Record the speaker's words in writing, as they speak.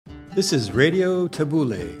This is Radio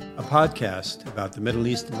Tabule, a podcast about the Middle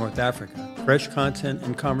East and North Africa. Fresh content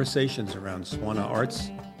and conversations around Swana arts,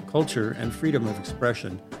 culture, and freedom of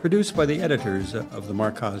expression, produced by the editors of the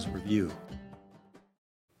Markaz Review.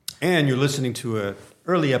 And you're listening to an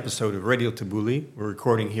early episode of Radio Tabule. We're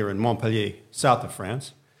recording here in Montpellier, south of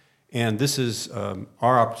France. And this is our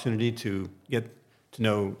opportunity to get to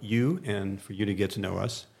know you and for you to get to know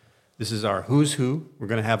us. This is our who's who. We're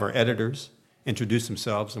going to have our editors introduce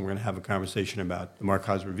themselves, and we're going to have a conversation about the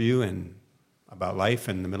Markaz Review and about life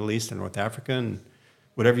in the Middle East and North Africa and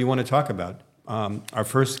whatever you want to talk about. Our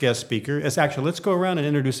first guest speaker is actually, let's go around and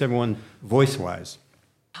introduce everyone voice-wise.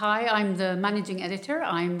 Hi, I'm the managing editor.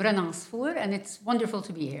 I'm Rana Asfour, and it's wonderful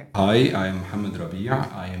to be here. Hi, I'm Mohammed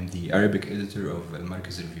Rabia. I am the Arabic editor of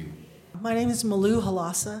Markaz Review. My name is Malou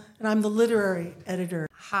Halassa, and I'm the literary editor.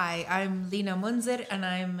 Hi, I'm Lina Munzer, and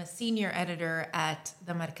I'm a senior editor at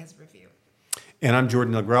the Markaz Review. And I'm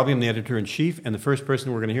Jordan El-Grabi. I'm the editor-in-chief, and the first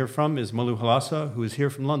person we're going to hear from is Malou Halassa, who is here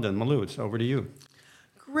from London. Malou, it's over to you.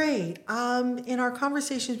 Great. In our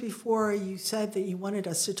conversations before, you said that you wanted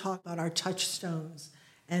us to talk about our touchstones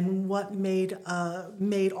and what made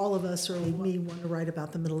all of us, or me, want to write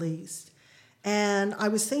about the Middle East. And I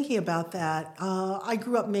was thinking about that. I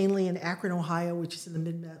grew up mainly in Akron, Ohio, which is in the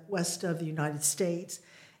Midwest of the United States.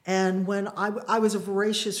 And when I was a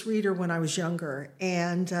voracious reader when I was younger,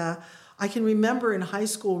 and I can remember in high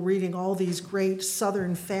school reading all these great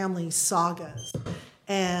Southern family sagas.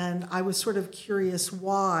 And I was sort of curious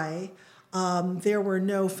why there were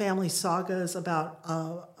no family sagas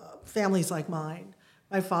about families like mine.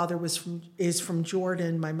 My father is from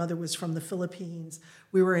Jordan. My mother was from the Philippines.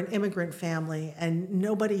 We were an immigrant family, and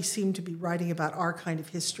nobody seemed to be writing about our kind of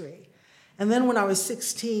history. And then when I was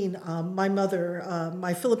 16,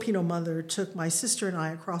 my Filipino mother, took my sister and I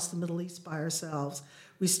across the Middle East by ourselves.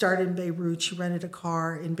 We started in Beirut. She rented a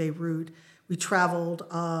car in Beirut. We traveled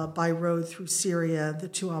by road through Syria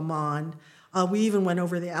to Amman. We even went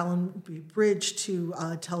over the Allenby Bridge to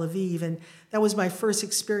Tel Aviv, and that was my first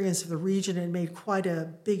experience of the region, and it made quite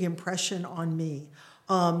a big impression on me.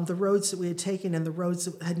 The roads that we had taken and the roads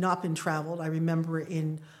that had not been traveled. I remember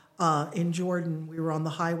in Jordan, we were on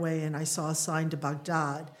the highway, and I saw a sign to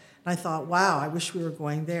Baghdad, and I thought, wow, I wish we were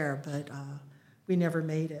going there, but we never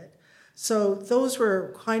made it. So those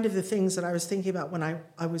were kind of the things that I was thinking about when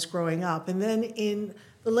I was growing up. And then in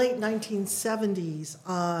the late 1970s,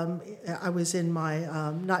 I was in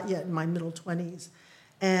my, not yet in my middle 20s,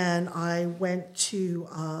 and I went to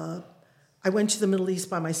the Middle East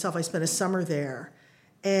by myself. I spent a summer there,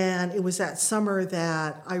 and it was that summer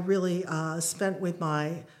that I really spent with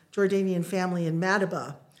my Jordanian family in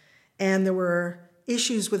Madaba, and there were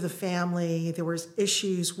issues with the family. There was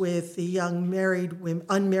issues with the young unmarried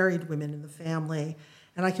women in the family.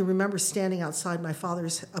 And I can remember standing outside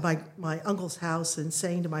my uncle's house and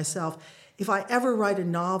saying to myself, if I ever write a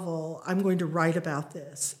novel, I'm going to write about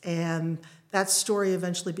this. And that story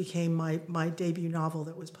eventually became my debut novel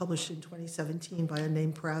that was published in 2017 by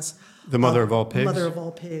Unnamed Press. The Mother of All Pigs? Mother of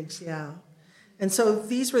All Pigs, yeah. And so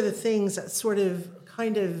these were the things that sort of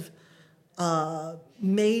kind of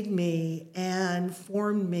made me and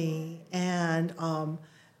formed me and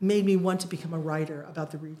made me want to become a writer about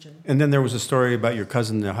the region. And then there was a story about your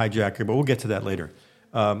cousin, the hijacker, but we'll get to that later.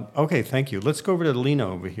 Okay, thank you. Let's go over to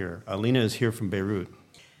Lina over here. Lina is here from Beirut.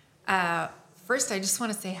 First, I just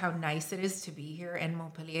want to say how nice it is to be here in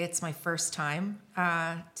Montpellier. It's my first time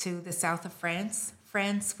to the south of France,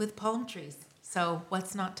 France with palm trees. So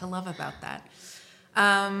what's not to love about that?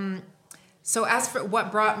 So as for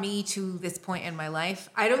what brought me to this point in my life,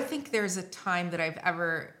 I don't think there's a time that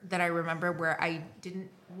I remember where I didn't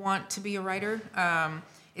want to be a writer.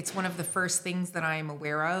 It's one of the first things that I'm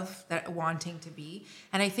aware of, that wanting to be.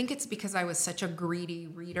 And I think it's because I was such a greedy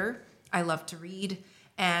reader. I love to read.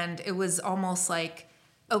 And it was almost like,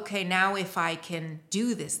 okay, now if I can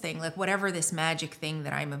do this thing, like whatever this magic thing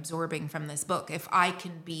that I'm absorbing from this book, if I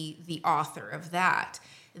can be the author of that,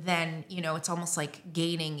 then, it's almost like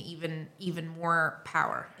gaining even more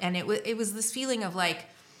power. And it was this feeling of like,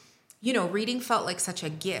 reading felt like such a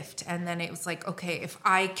gift. And then it was like, okay, if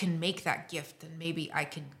I can make that gift, then maybe I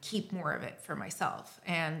can keep more of it for myself.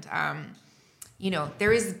 And,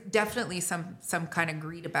 there is definitely some kind of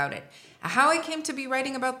greed about it. How I came to be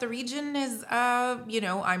writing about the region is,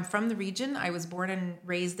 I'm from the region. I was born and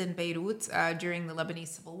raised in Beirut during the Lebanese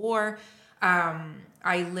Civil War.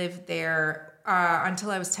 I lived there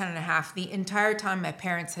until I was 10 and a half. The entire time my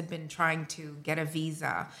parents had been trying to get a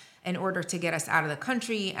visa in order to get us out of the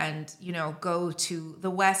country and, go to the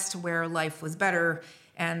West where life was better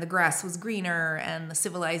and the grass was greener and the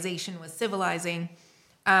civilization was civilizing.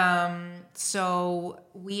 So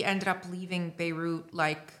we ended up leaving Beirut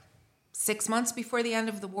like 6 months before the end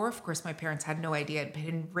of the war. Of course, my parents had no idea. It had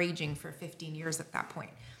been raging for 15 years at that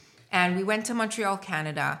point. And we went to Montreal,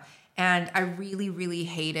 Canada, and I really, really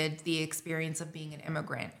hated the experience of being an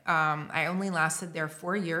immigrant. I only lasted there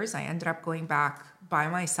 4 years. I ended up going back by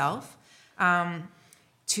myself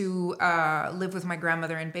to live with my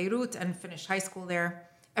grandmother in Beirut and finish high school there.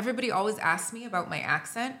 Everybody always asks me about my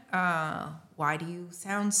accent. Why do you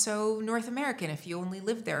sound so North American if you only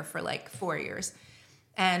lived there for like 4 years?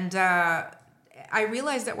 And I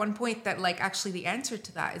realized at one point that like actually the answer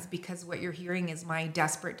to that is because what you're hearing is my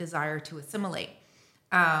desperate desire to assimilate.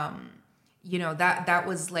 That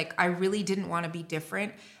was like, I really didn't want to be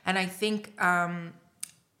different. And I think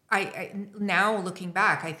I now looking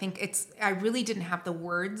back, I think I really didn't have the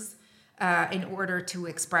words in order to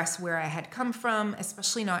express where I had come from,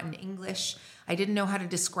 especially not in English. I didn't know how to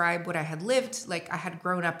describe what I had lived. Like I had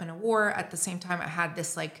grown up in a war. At the same time, I had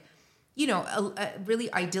this like, a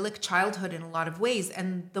really idyllic childhood in a lot of ways.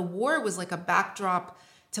 And the war was like a backdrop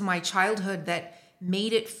to my childhood that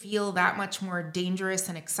made it feel that much more dangerous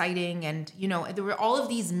and exciting. And, there were all of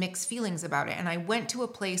these mixed feelings about it. And I went to a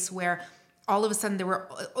place where all of a sudden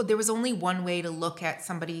there was only one way to look at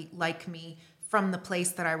somebody like me from the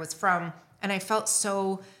place that I was from. And I felt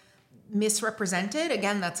so misrepresented.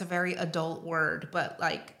 Again, that's a very adult word, but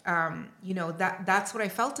like, that's what I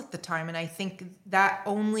felt at the time. And I think that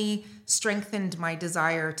only strengthened my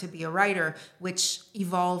desire to be a writer, which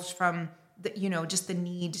evolved from just the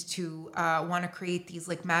need to want to create these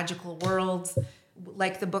like magical worlds,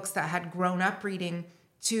 like the books that I had grown up reading,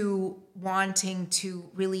 to wanting to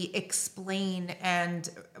really explain and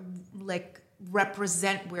like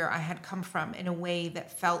represent where I had come from in a way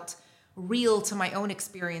that felt real to my own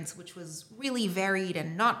experience, which was really varied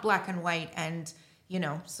and not black and white. And,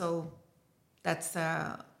 so that's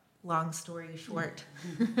a long story short.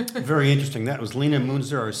 Very interesting. That was Lina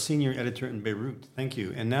Munzer, our senior editor in Beirut. Thank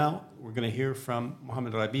you. And now we're going to hear from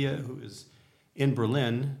Mohammed Rabia, who is in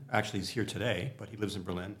Berlin. Actually, he's here today, but he lives in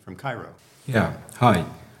Berlin, from Cairo. Yeah, hi.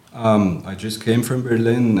 I just came from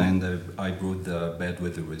Berlin and I brought the bad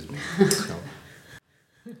weather with me. So.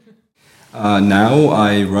 Now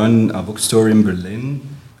I run a bookstore in Berlin.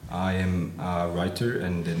 I am a writer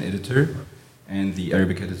and an editor and the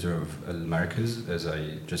Arabic editor of Markaz, as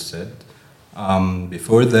I just said.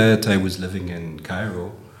 Before that, I was living in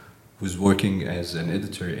Cairo, was working as an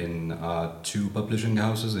editor in 2 publishing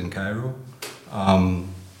houses in Cairo.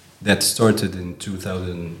 That started in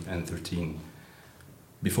 2013.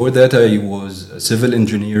 Before that, I was a civil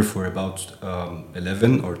engineer for about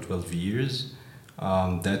 11 or 12 years.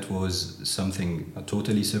 That was something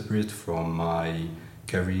totally separate from my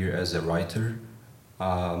career as a writer.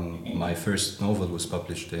 My first novel was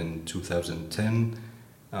published in 2010,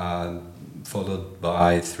 followed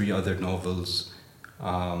by 3 other novels.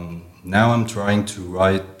 Now I'm trying to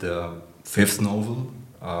write the 5th novel,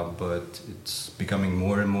 but it's becoming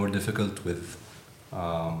more and more difficult with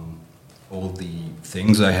all the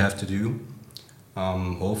things I have to do.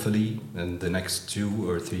 Hopefully, in the next 2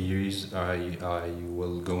 or 3 years, I'm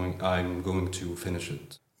going to finish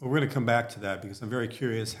it. Well, we're going to come back to that because I'm very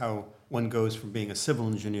curious how one goes from being a civil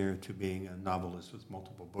engineer to being a novelist with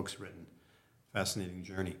multiple books written. Fascinating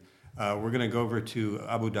journey. We're going to go over to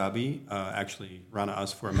Abu Dhabi. Actually, Rana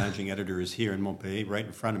Asfour, managing editor, is here in Montpellier, right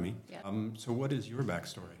in front of me. Yeah. So what is your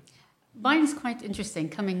backstory? Mine is quite interesting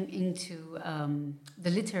coming into the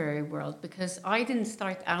literary world because I didn't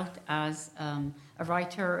start out as a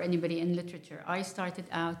writer or anybody in literature. I started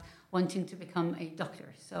out wanting to become a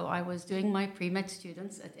doctor. So I was doing my pre-med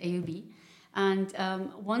students at AUB. And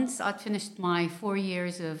once I'd finished my 4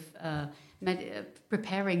 years of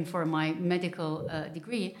preparing for my medical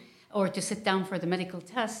degree or to sit down for the medical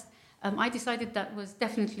test, I decided that was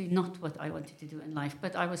definitely not what I wanted to do in life,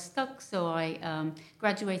 but I was stuck, so I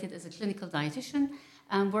graduated as a clinical dietitian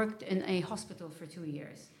and worked in a hospital for 2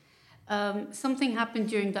 years. Something happened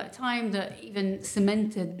during that time that even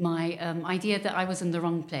cemented my idea that I was in the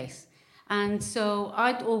wrong place. And so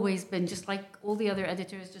I'd always been, just like all the other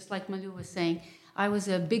editors, just like Malou was saying, I was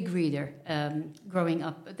a big reader growing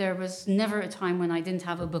up. There was never a time when I didn't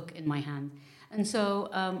have a book in my hand. And so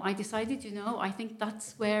I decided, I think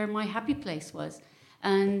that's where my happy place was.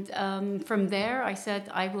 And from there, I said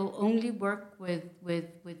I will only work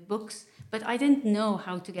with books, but I didn't know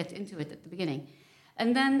how to get into it at the beginning.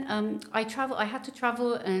 And then I had to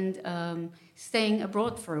travel and staying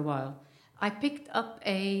abroad for a while. I picked up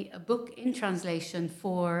a book in translation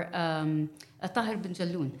for Tahir bin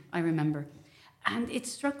Jalloun, I remember. And it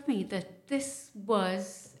struck me that this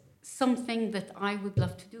was something that I would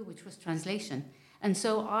love to do, which was translation. And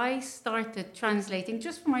so I started translating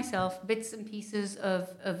just for myself bits and pieces of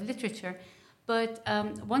literature. But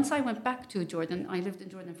once I went back to Jordan, I lived in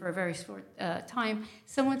Jordan for a very short time,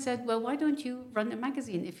 someone said, well, why don't you run a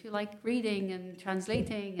magazine if you like reading and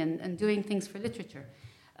translating and doing things for literature?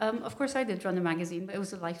 Of course, I did run a magazine, but it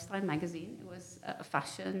was a lifestyle magazine. It was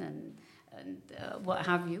fashion and what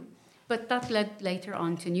have you. But that led later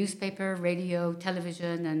on to newspaper, radio,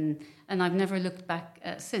 television, and I've never looked back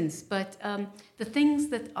since. But the things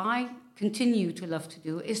that I continue to love to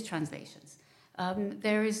do is translations.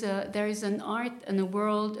 There is an art and a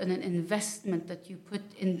world and an investment that you put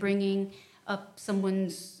in bringing out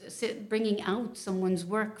someone's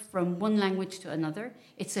work from one language to another.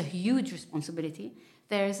 It's a huge responsibility.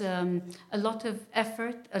 There's a lot of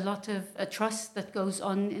effort, a lot of trust that goes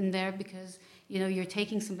on in there because you're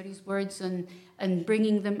taking somebody's words and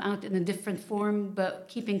bringing them out in a different form, but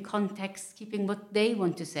keeping context, keeping what they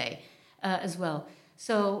want to say as well.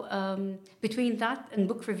 So between that and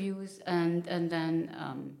book reviews and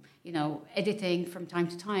then editing from time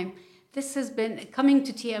to time, this has been coming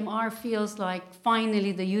to TMR feels like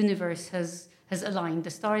finally the universe has aligned.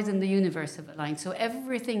 The stars in the universe have aligned. So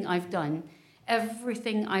everything I've done,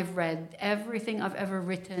 everything I've read, everything I've ever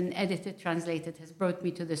written, edited, translated has brought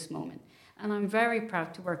me to this moment. And I'm very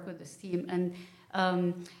proud to work with this team. And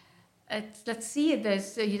let's see,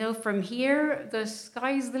 there's, from here, the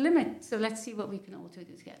sky's the limit. So let's see what we can all do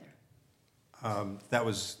together. That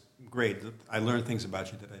was great. I learned things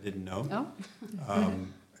about you that I didn't know. Oh.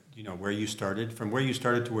 Where you started. From where you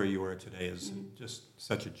started to where you are today is just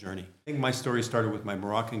such a journey. I think my story started with my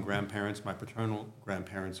Moroccan grandparents. My paternal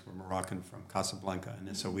grandparents were Moroccan from Casablanca and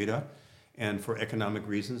Essaouira. And for economic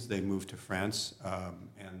reasons, they moved to France,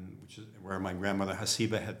 which is where my grandmother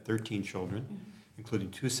Hasiba had 13 children,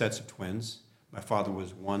 including 2 sets of twins. My father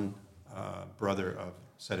was one brother of a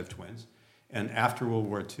set of twins. And after World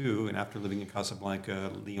War II, and after living in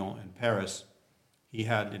Casablanca, Lyon, and Paris, he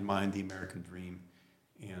had in mind the American dream.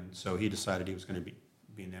 And so he decided he was going to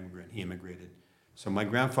be an immigrant. He immigrated. So my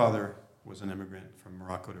grandfather was an immigrant from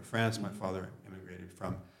Morocco to France. My father immigrated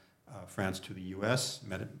from France to the U.S.,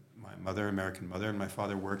 met my mother, American mother, and my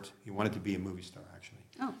father worked. He wanted to be a movie star, actually.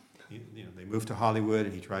 Oh. They moved to Hollywood,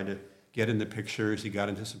 and he tried to get into pictures. He got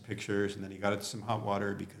into some pictures, and then he got into some hot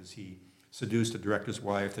water because he seduced the director's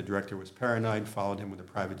wife. The director was paranoid, followed him with a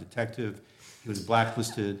private detective. He was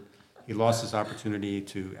blacklisted. He lost his opportunity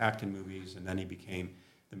to act in movies, and then he became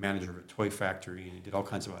the manager of a toy factory, and he did all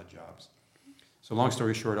kinds of odd jobs. So long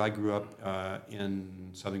story short, I grew up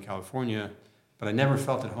in Southern California, but I never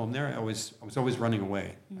felt at home there. I was always running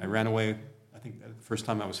away. I ran away, I think the first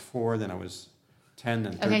time I was 4, then I was 10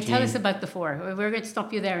 and 13. Okay, tell us about the 4. We're going to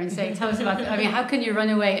stop you there and say, tell us about, how can you run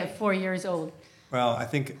away at 4 years old? Well, I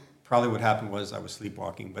think probably what happened was I was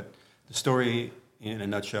sleepwalking, but the story in a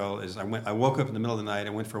nutshell is I woke up in the middle of the night, I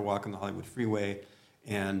went for a walk on the Hollywood freeway,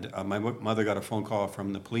 and my mother got a phone call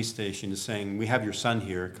from the police station saying, we have your son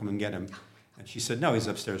here, come and get him. And she said, no, he's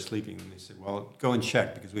upstairs sleeping. And they said, well, go and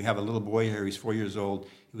check, because we have a little boy here, he's 4 years old.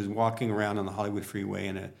 He was walking around on the Hollywood freeway,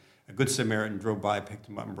 and a good Samaritan drove by, picked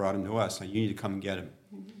him up, and brought him to us. So you need to come and get him.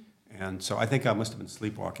 Mm-hmm. And so I think I must have been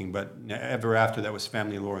sleepwalking, but ever after, that was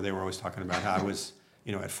family lore. They were always talking about how I was,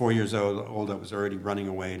 at 4 years old, I was already running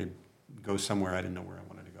away to go somewhere I didn't know where I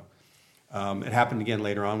wanted to go. It happened again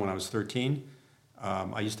later on when I was 13.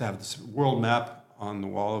 I used to have this world map on the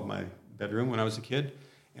wall of my bedroom when I was a kid,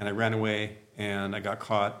 and I ran away, and I got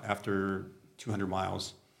caught after 200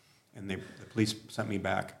 miles, and the police sent me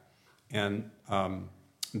back. And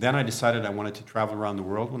then I decided I wanted to travel around the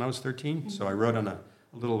world when I was 13, so I wrote on a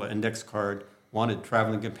little index card, wanted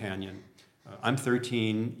traveling companion. I'm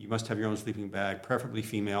 13, you must have your own sleeping bag, preferably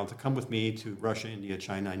female, to come with me to Russia, India,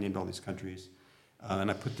 China. I named all these countries.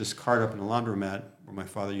 And I put this card up in a laundromat where my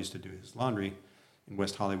father used to do his laundry in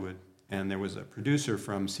West Hollywood. And there was a producer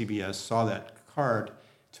from CBS, saw that card,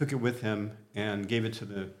 took it with him, and gave it to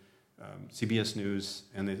the CBS News.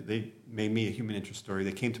 And they made me a human interest story.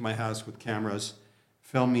 They came to my house with cameras,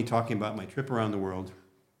 filmed me talking about my trip around the world.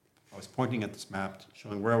 I was pointing at this map,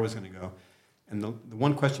 showing where I was going to go. And the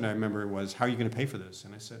one question I remember was, how are you going to pay for this?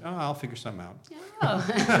 And I said, I'll figure something out.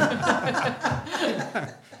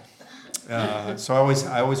 Oh. So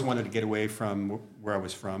I always wanted to get away from where I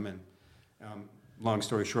was from. And long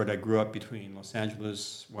story short, I grew up between Los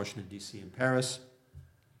Angeles, Washington, D.C., and Paris.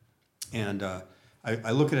 And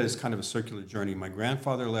I look at it as kind of a circular journey. My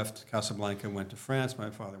grandfather left Casablanca and went to France. My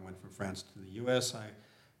father went from France to the U.S. I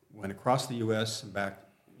went across the U.S. and back,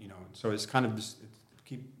 So it's kind of this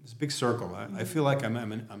big circle. I feel like I'm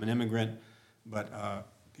an immigrant, but I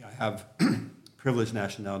have privileged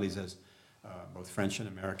nationalities as both French and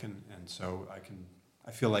American, and so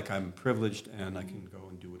I feel like I'm privileged, and I can go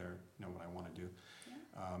and do what I want to do.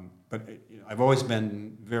 But I've always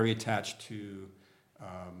been very attached to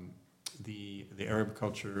the Arab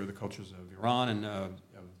culture, the cultures of Iran, and of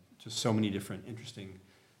just so many different interesting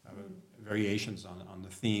variations on the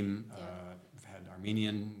theme. I've had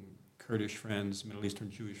Armenian, Kurdish friends, Middle Eastern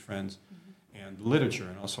Jewish friends, and literature.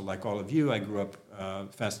 And also, like all of you, I grew up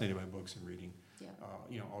fascinated by books and reading.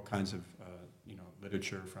 All kinds of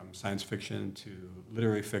literature, from science fiction to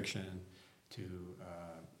literary fiction to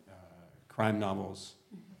crime novels,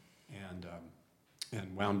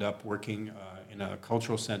 and wound up working in a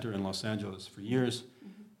cultural center in Los Angeles for years,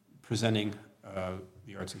 presenting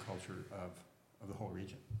the arts and culture of the whole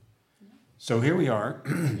region. So here we are,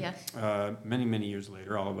 many, many years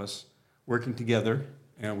later, all of us working together,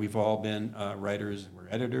 and we've all been writers, and we're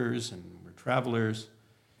editors, and we're travelers.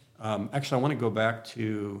 Actually, I want to go back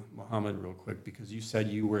to Mohammed real quick, because you said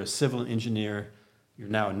you were a civil engineer. You're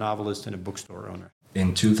now a novelist and a bookstore owner.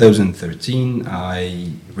 In 2013,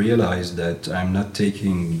 I realized that I'm not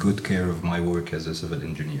taking good care of my work as a civil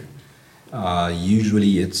engineer.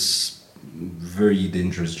 Usually it's very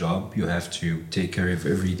dangerous job. You have to take care of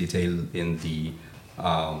every detail in the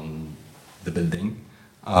building.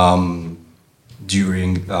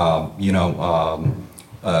 During all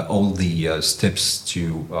the steps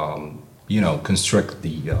to construct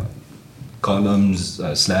the columns,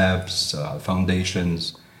 slabs,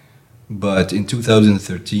 foundations. But in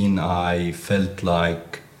 2013, I felt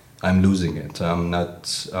like I'm losing it. I'm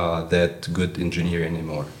not that good engineer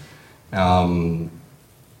anymore. In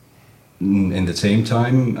the same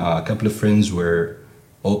time, a couple of friends were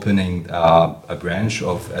opening a branch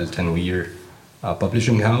of Al Tanweer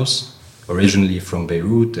publishing house, originally from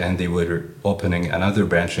Beirut, and they were opening another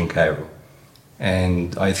branch in Cairo.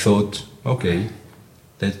 And I thought, okay,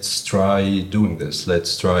 let's try doing this.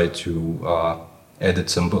 Let's try to edit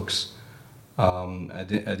some books. I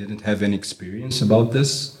didn't have any experience about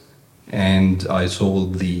this, and I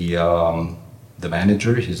told the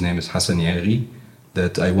manager, his name is Hassan Yaghi,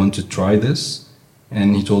 that I want to try this,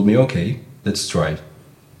 and he told me, okay, let's try.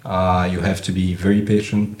 You have to be very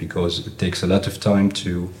patient, because it takes a lot of time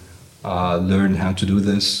to learn how to do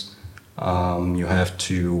this. You have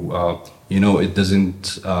to, it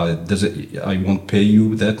doesn't, I won't pay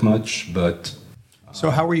you that much, but... So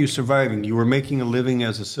how were you surviving? You were making a living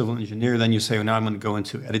as a civil engineer, then you say, well, now I'm going to go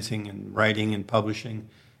into editing and writing and publishing.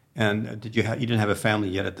 And you didn't have a family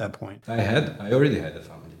yet at that point? I already had a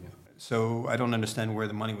family. Yeah. So I don't understand where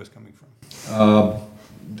the money was coming from.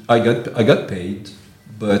 I got paid,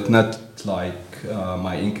 but not like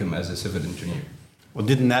my income as a civil engineer. Well,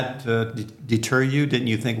 didn't that deter you? Didn't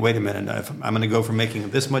you think, wait a minute, I'm going to go from making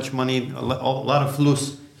this much money, a lot of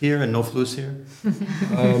flus here and no flus here?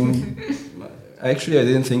 Actually, I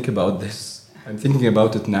didn't think about this. I'm thinking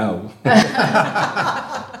about it now.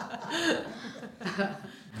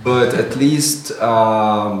 But at least,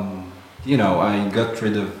 I got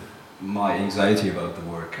rid of my anxiety about the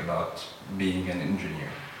work, about being an engineer.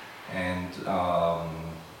 And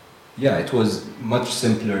it was much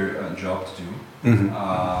simpler job to do.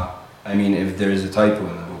 Mm-hmm. If there is a typo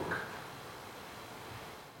in the book,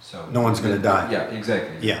 so no one's going to die. Yeah,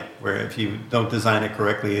 exactly. Yeah, where if you don't design it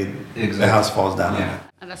correctly, exactly. The house falls down. Yeah.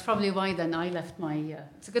 And that's probably why then I left my...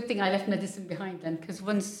 it's a good thing I left medicine behind then, because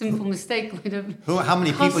one simple mistake would have... How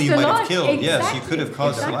many people you might have killed? Exactly. Yes, you could have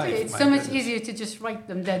caused a life. It's so much easier to just write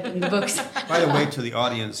them dead in the books. By the way, to the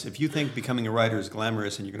audience, if you think becoming a writer is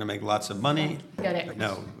glamorous and you're going to make lots of money,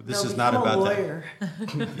 no, this is not about lawyer.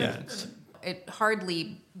 that. Yeah. It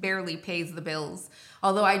barely pays the bills.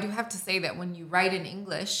 Although I do have to say that when you write in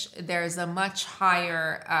English, there's a much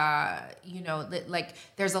higher,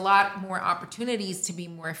 there's a lot more opportunities to be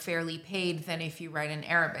more fairly paid than if you write in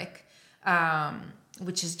Arabic,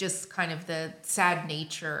 which is just kind of the sad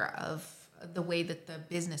nature of the way that the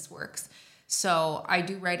business works. So I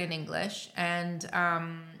do write in English, and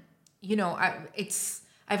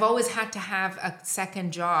I've always had to have a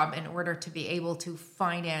second job in order to be able to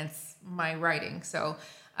finance my writing. So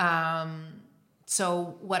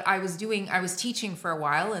what I was doing, I was teaching for a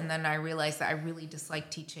while, and then I realized that I really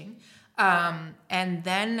disliked teaching. And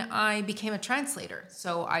then I became a translator.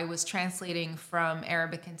 So I was translating from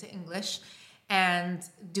Arabic into English and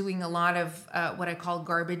doing a lot of what I call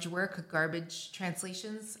garbage work, garbage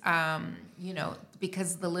translations,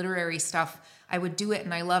 because the literary stuff, I would do it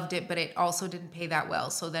and I loved it, but it also didn't pay that well.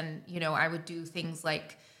 So then, I would do things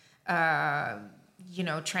like,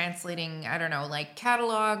 translating, like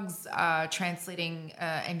catalogs, translating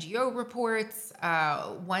NGO reports.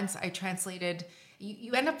 Once I translated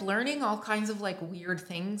you end up learning all kinds of like weird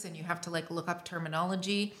things, and you have to like look up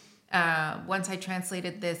terminology. Once I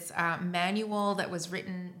translated this manual that was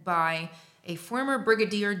written by a former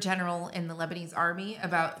brigadier general in the Lebanese army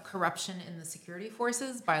about corruption in the security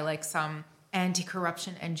forces by like some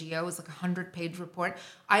anti-corruption NGO. It was like a 100-page report.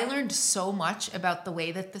 I learned so much about the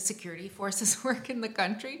way that the security forces work in the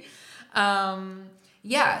country.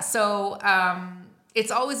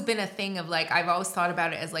 It's always been a thing of like, I've always thought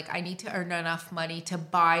about it as like, I need to earn enough money to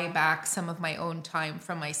buy back some of my own time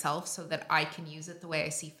from myself so that I can use it the way I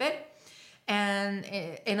see fit. And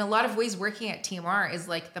in a lot of ways, working at TMR is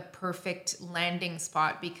like the perfect landing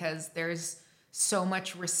spot because there's so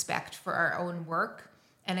much respect for our own work.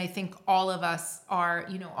 And I think all of us are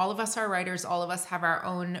writers, all of us have our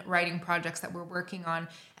own writing projects that we're working on.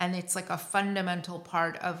 And it's like a fundamental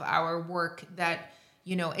part of our work that,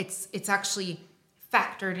 it's actually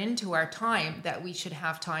factored into our time that we should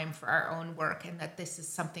have time for our own work and that this is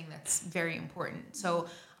something that's very important. So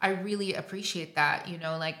I really appreciate that,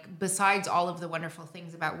 like besides all of the wonderful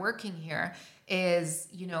things about working here is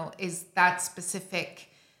that specific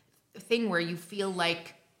thing where you feel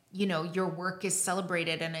like, your work is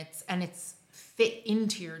celebrated and it's fit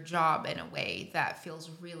into your job in a way that feels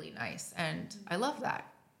really nice. And I love that.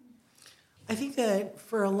 I think that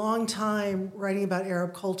for a long time, writing about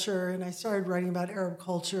Arab culture, and I started writing about Arab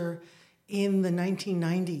culture in the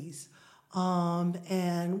 1990s.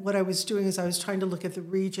 And what I was doing is I was trying to look at the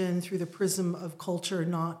region through the prism of culture,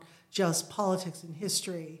 not just politics and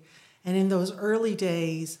history. And in those early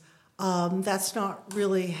days, that's not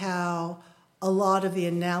really how a lot of the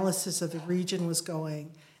analysis of the region was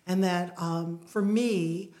going. And that for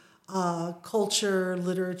me, culture,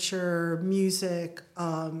 literature, music,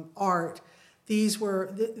 art, this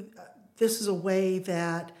is a way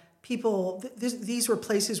that people, these were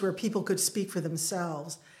places where people could speak for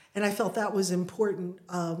themselves. And I felt that was important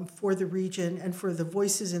for the region and for the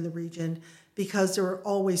voices in the region because there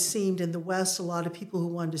always seemed in the West a lot of people who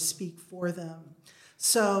wanted to speak for them.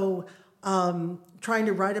 So trying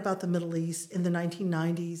to write about the Middle East in the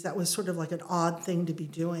 1990s, that was sort of like an odd thing to be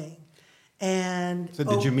doing. And so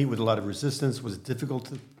did you meet with a lot of resistance? Was it difficult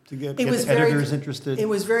to get editors interested? It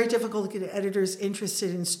was very difficult to get editors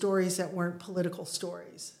interested in stories that weren't political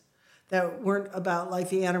stories, that weren't about like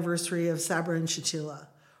the anniversary of Sabra and Shatila,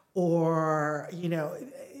 or,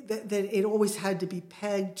 that it always had to be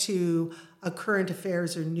pegged to a current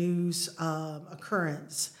affairs or news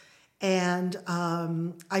occurrence. And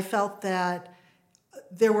I felt that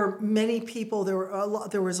there were many people,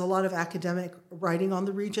 there was a lot of academic writing on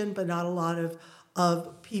the region, but not a lot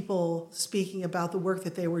of people speaking about the work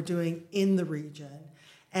that they were doing in the region.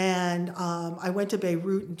 And I went to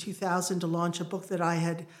Beirut in 2000 to launch a book that I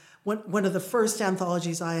had, one of the first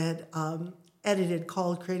anthologies I had edited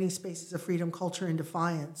called Creating Spaces of Freedom, Culture, and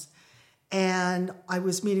Defiance. And I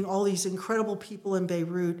was meeting all these incredible people in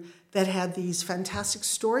Beirut that had these fantastic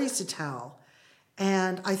stories to tell.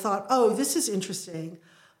 And I thought, oh, this is interesting.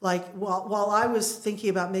 Like, while I was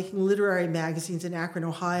thinking about making literary magazines in Akron,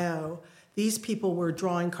 Ohio, these people were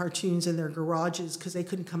drawing cartoons in their garages because they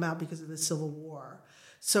couldn't come out because of the Civil War.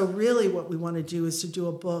 So really what we want to do is to do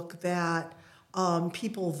a book that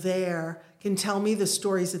people there can tell me the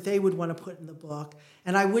stories that they would want to put in the book.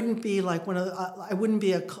 And I wouldn't be like I wouldn't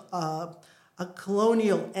be a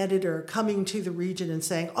colonial editor coming to the region and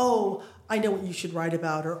saying, oh, I know what you should write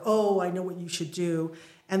about, or oh, I know what you should do.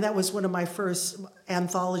 And that was one of my first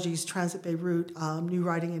anthologies, Transit Beirut, New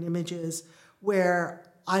Writing and Images, where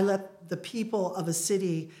I let the people of a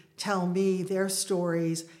city tell me their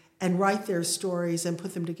stories and write their stories and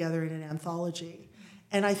put them together in an anthology.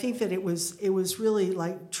 And I think that it was really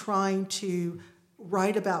like trying to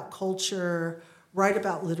write about culture, write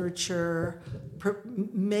about literature,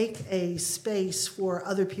 make a space for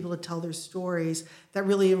other people to tell their stories that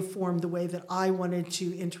really informed the way that I wanted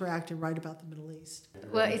to interact and write about the Middle East.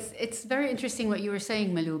 Well, it's very interesting what you were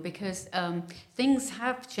saying, Malou, because things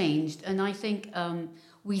have changed, and I think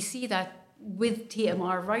we see that with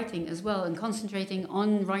TMR writing as well, and concentrating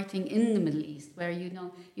on writing in the Middle East, where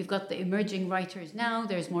you've got the emerging writers now.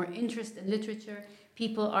 There's more interest in literature.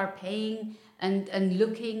 People are paying and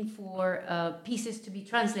looking for pieces to be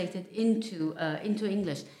translated into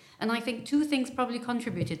English. And I think two things probably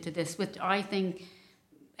contributed to this, which I think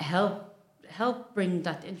help bring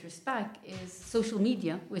that interest back, is social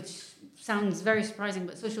media, which sounds very surprising,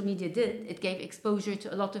 but social media did. It gave exposure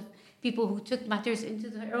to a lot of people who took matters into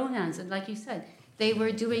their own hands. And like you said, they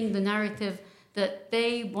were doing the narrative that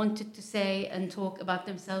they wanted to say and talk about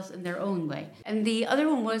themselves in their own way. And the other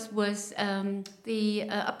one was the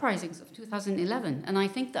uprisings of 2011. And I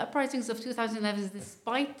think the uprisings of 2011,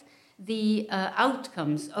 despite the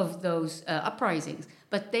outcomes of those uprisings.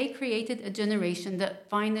 But they created a generation that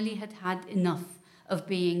finally had enough of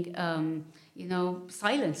being,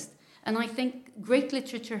 silenced. And I think great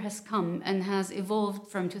literature has come and has evolved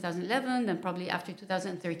from 2011 and probably after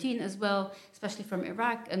 2013 as well, especially from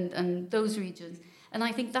Iraq and those regions. And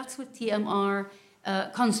I think that's what TMR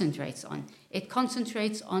concentrates on. It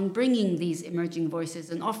concentrates on bringing these emerging voices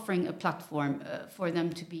and offering a platform for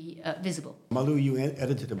them to be visible. Malu, you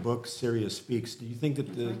edited a book, Syria Speaks. Do you think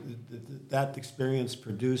that that experience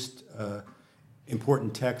produced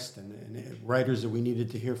important text and writers that we needed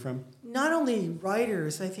to hear from? Not only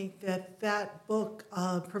writers, I think that book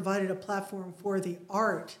provided a platform for the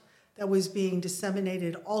art that was being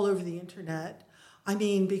disseminated all over the internet. I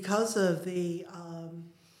mean, because of the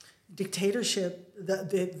dictatorship,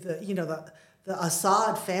 the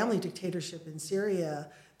Assad family dictatorship in Syria,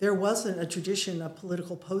 there wasn't a tradition of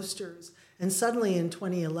political posters. And suddenly in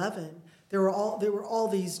 2011, there were all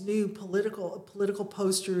these new political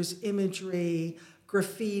posters, imagery,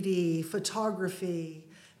 graffiti, photography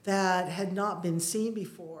that had not been seen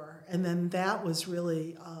before. And then that was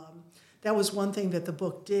really that was one thing that the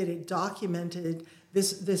book did. It documented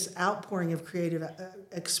this outpouring of creative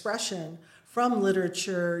expression from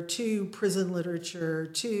literature to prison literature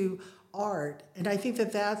to art. And I think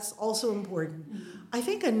that that's also important. Mm-hmm. I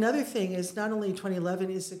think another thing is not only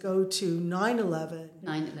 2011 is to go to 9/11.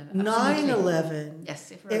 9/11.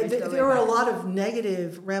 Yes. There were a lot of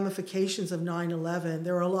negative ramifications of 9/11.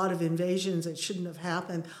 There were a lot of invasions that shouldn't have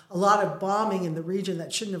happened, a lot of bombing in the region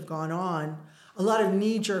that shouldn't have gone on, a lot of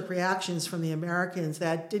knee-jerk reactions from the Americans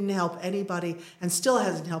that didn't help anybody and still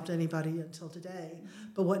hasn't helped anybody until today.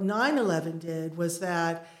 But what 9/11 did was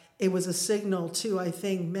that it was a signal to, I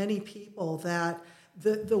think, many people that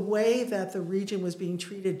the way that the region was being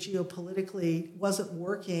treated geopolitically wasn't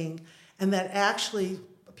working, and that actually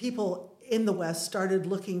people in the West started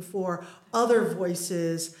looking for other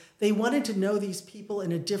voices. They wanted to know these people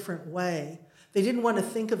in a different way. They didn't want to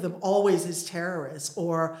think of them always as terrorists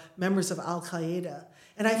or members of Al-Qaeda.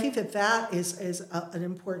 And I think that is an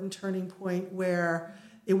important turning point where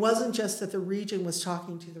it wasn't just that the region was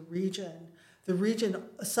talking to the region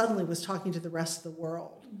suddenly was talking to the rest of the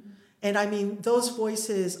world. Mm-hmm. And I mean, those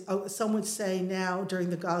voices, some would say now during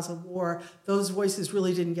the Gaza war, those voices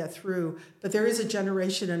really didn't get through. But there is a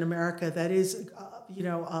generation in America that is,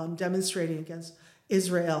 demonstrating against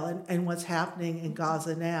Israel and what's happening in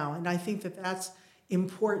Gaza now. And I think that that's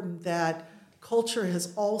important, that culture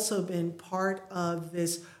has also been part of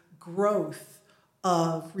this growth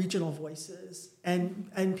of regional voices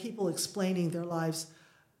and people explaining their lives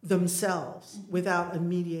themselves without a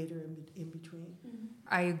mediator in between.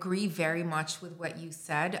 I agree very much with what you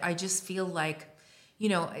said. I just feel like,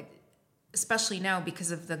 especially now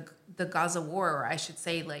because of the Gaza war, or I should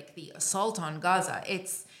say like the assault on Gaza,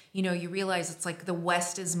 it's, you realize it's like the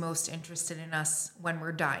West is most interested in us when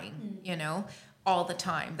we're dying, all the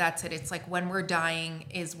time. That's it. It's like when we're dying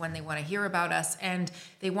is when they want to hear about us, and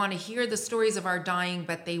they want to hear the stories of our dying,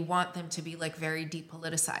 but they want them to be like very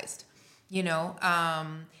depoliticized,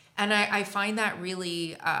 and I find that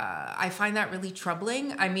really,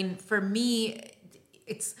 troubling. I mean, for me,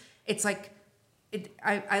 it's like,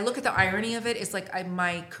 I look at the irony of it. It's like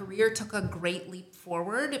my career took a great leap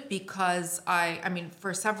forward because I mean,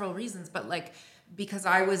 for several reasons, but like, because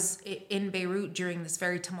I was in Beirut during this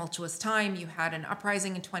very tumultuous time. You had an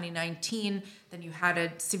uprising in 2019, then you had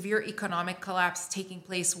a severe economic collapse taking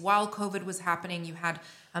place while COVID was happening. You had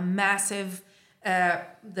a massive,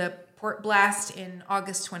 the port blast in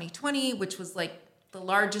August 2020, which was like the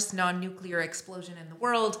largest non-nuclear explosion in the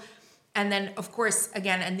world. And then, of course,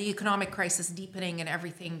 again, and the economic crisis deepening and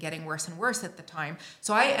everything getting worse and worse at the time.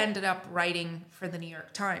 So I ended up writing for the New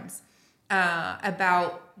York Times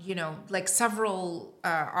about, like several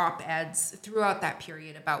op-eds throughout that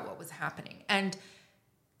period about what was happening. And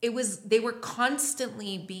they were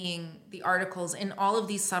constantly being, the articles in all of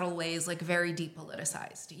these subtle ways, like very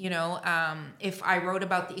depoliticized. If I wrote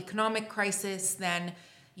about the economic crisis, then,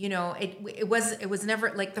 it was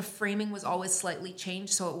never like the framing was always slightly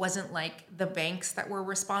changed. So it wasn't like the banks that were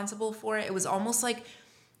responsible for it. It was almost like,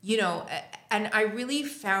 and I really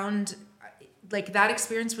found like that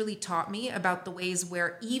experience really taught me about the ways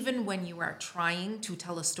where even when you are trying to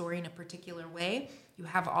tell a story in a particular way, you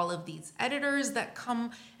have all of these editors that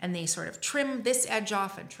come and they sort of trim this edge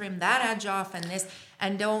off and trim that edge off and this,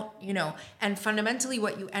 and don't, and fundamentally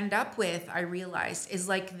what you end up with, I realized, is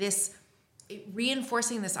like this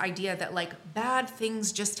reinforcing this idea that like bad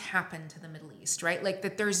things just happen to the Middle East, right? Like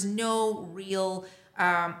that there's no real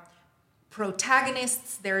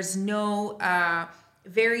protagonists, there's no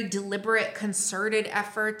very deliberate, concerted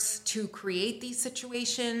efforts to create these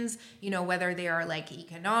situations, whether they are like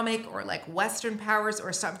economic or like Western powers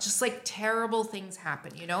or stuff, just like terrible things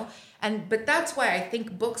happen, but that's why I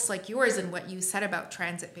think books like yours and what you said about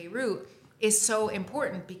Transit Beirut is so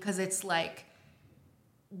important, because it's like,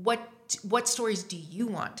 what stories do you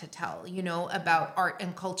want to tell, about art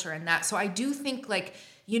and culture and that. So I do think like,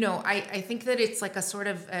 I think that it's like a sort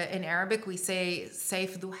of, in Arabic, we say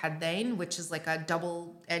Sayf Dhu Haddain, which is like a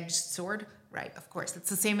double-edged sword. Right, of course, it's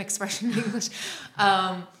the same expression in English.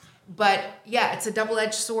 But yeah, it's a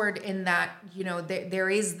double-edged sword in that, there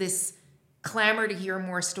is this clamor to hear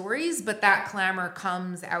more stories, but that clamor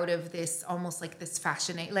comes out of this almost like this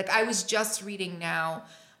fascination. Like I was just reading now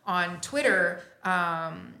on Twitter,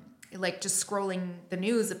 like just scrolling the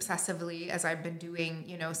news obsessively as I've been doing,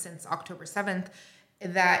 since October 7th,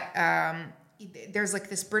 that there's like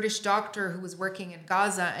this British doctor who was working in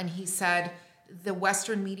Gaza, and he said the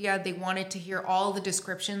Western media, they wanted to hear all the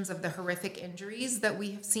descriptions of the horrific injuries that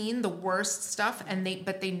we have seen, the worst stuff,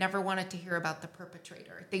 but they never wanted to hear about the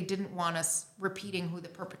perpetrator. They didn't want us repeating who the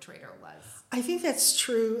perpetrator was. I think that's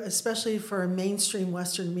true, especially for mainstream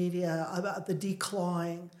Western media, about the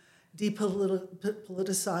declawing,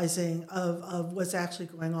 depoliticizing of what's actually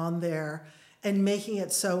going on there, and making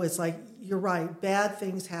it so it's like, you're right, bad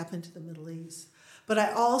things happen to the Middle East. But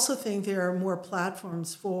I also think there are more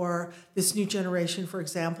platforms for this new generation, for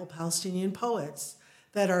example, Palestinian poets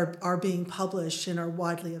that are being published and are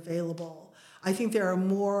widely available. I think there are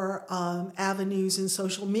more avenues in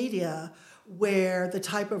social media where the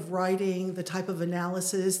type of writing, the type of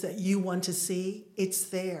analysis that you want to see, it's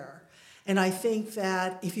there. And I think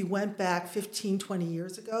that if you went back 15, 20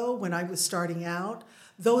 years ago when I was starting out,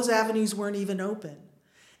 those avenues weren't even open.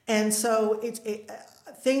 And so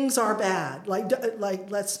things are bad.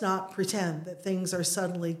 Like let's not pretend that things are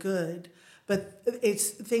suddenly good, but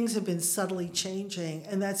things have been subtly changing,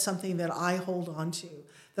 and that's something that I hold on to,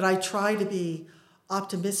 that I try to be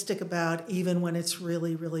optimistic about even when it's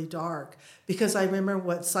really, really dark. Because I remember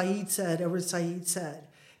what Edward Said said,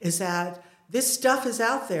 is that this stuff is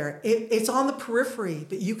out there. It's on the periphery,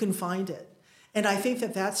 but you can find it. And I think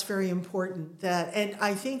that that's very important. And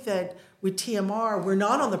I think that with TMR, we're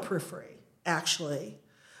not on the periphery, actually.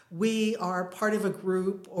 We are part of a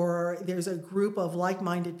group, or there's a group of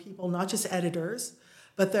like-minded people, not just editors,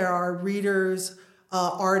 but there are readers,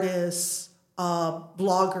 artists,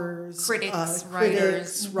 bloggers, critics,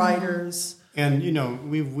 writers. And,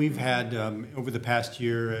 we've had, over the past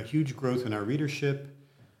year, a huge growth in our readership.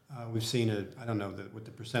 We've seen, I don't know what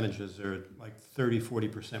the percentages are, like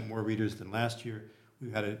 30-40% more readers than last year.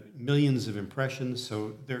 We've had millions of impressions.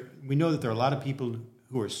 So we know that there are a lot of people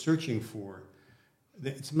who are searching for,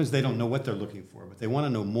 sometimes they don't know what they're looking for, but they want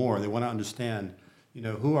to know more. They want to understand,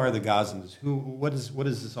 who are the Gazans? What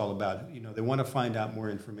is this all about? They want to find out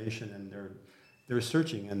more information, and they're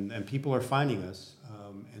searching, and people are finding us.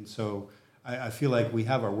 And so I feel like we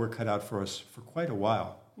have our work cut out for us for quite a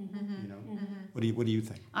while. What do you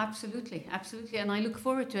think? Absolutely, and I look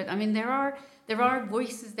forward to it. I mean, there are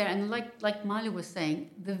voices there, and like Malu was saying,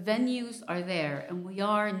 the venues are there, and we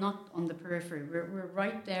are not on the periphery. We're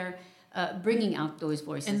right there, bringing out those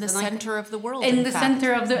voices in the center of the world.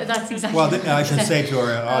 Center of the. That's exactly. Well, I should say to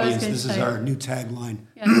our audience, this is our new tagline: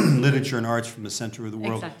 literature and arts from the center of the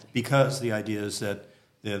world. Exactly. Because the idea is that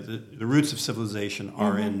the roots of civilization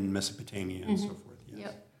are in Mesopotamia and so forth.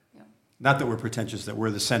 Yes. Yep. Not that we're pretentious, that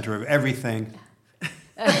we're the center of everything.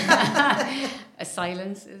 A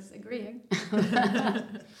silence is agreeing.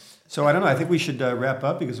 So I don't know. I think we should wrap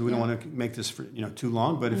up, because we don't want to make this too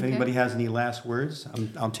long. But if anybody has any last words,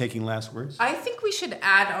 I'm taking last words. I think we should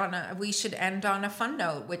end on a fun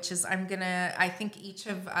note, which is I think each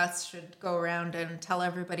of us should go around and tell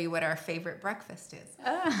everybody what our favorite breakfast is.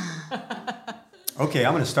 Okay,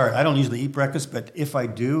 I'm going to start. I don't usually eat breakfast, but if I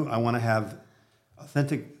do, I want to have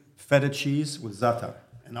authentic feta cheese with za'atar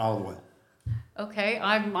and olive oil. Okay,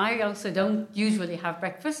 I also don't usually have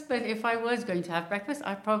breakfast, but if I was going to have breakfast,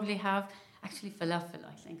 I'd probably have actually falafel.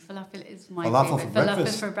 I think falafel is my favorite.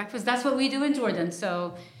 Falafel for breakfast. That's what we do in Jordan.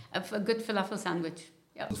 So a good falafel sandwich.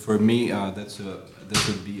 Yep. For me, that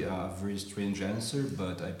would be a very strange answer,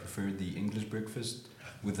 but I prefer the English breakfast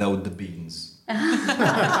without the beans.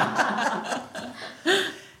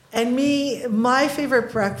 And my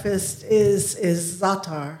favorite breakfast is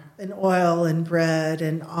za'atar, and oil and bread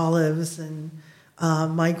and olives, and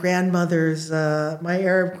my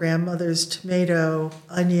Arab grandmother's tomato,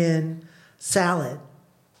 onion salad.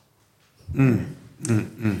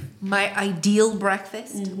 My ideal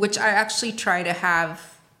breakfast, which I actually try to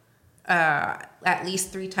have at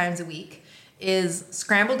least 3 times a week, is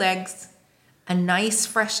scrambled eggs, a nice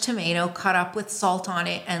fresh tomato cut up with salt on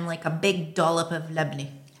it, and like a big dollop of labneh.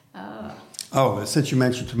 Oh, since you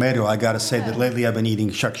mentioned tomato, I got to say that lately I've been eating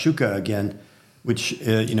shakshuka again, which,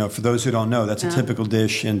 for those who don't know, that's a typical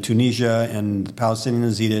dish in Tunisia, and the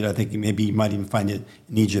Palestinians eat it. I think maybe you might even find it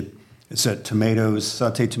in Egypt. It's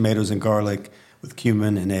sauteed tomatoes and garlic with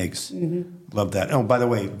cumin and eggs. Mm-hmm. Love that. Oh, by the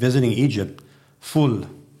way, visiting Egypt, ful.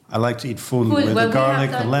 I like to eat ful with the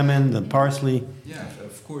garlic, the lemon, the parsley. Yeah,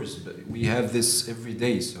 of course. But we have this every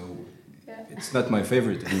day, so it's not my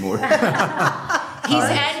favorite anymore. He's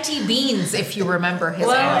anti-beans, if you remember his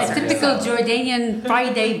answer. A typical Jordanian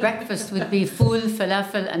Friday breakfast would be ful,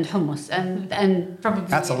 falafel, and hummus, and probably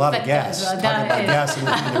that's a lot of gas. Talking about gas in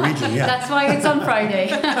the region, yeah. That's why it's on Friday.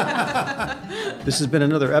 This has been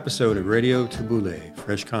another episode of Radio Tabbouleh,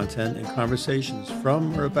 fresh content and conversations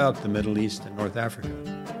from or about the Middle East and North Africa,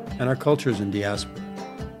 and our cultures in diaspora.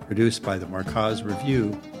 Produced by the Markaz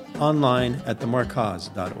Review, online at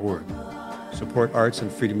themarkaz.org. Support arts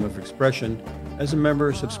and freedom of expression as a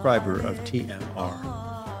member subscriber of TMR.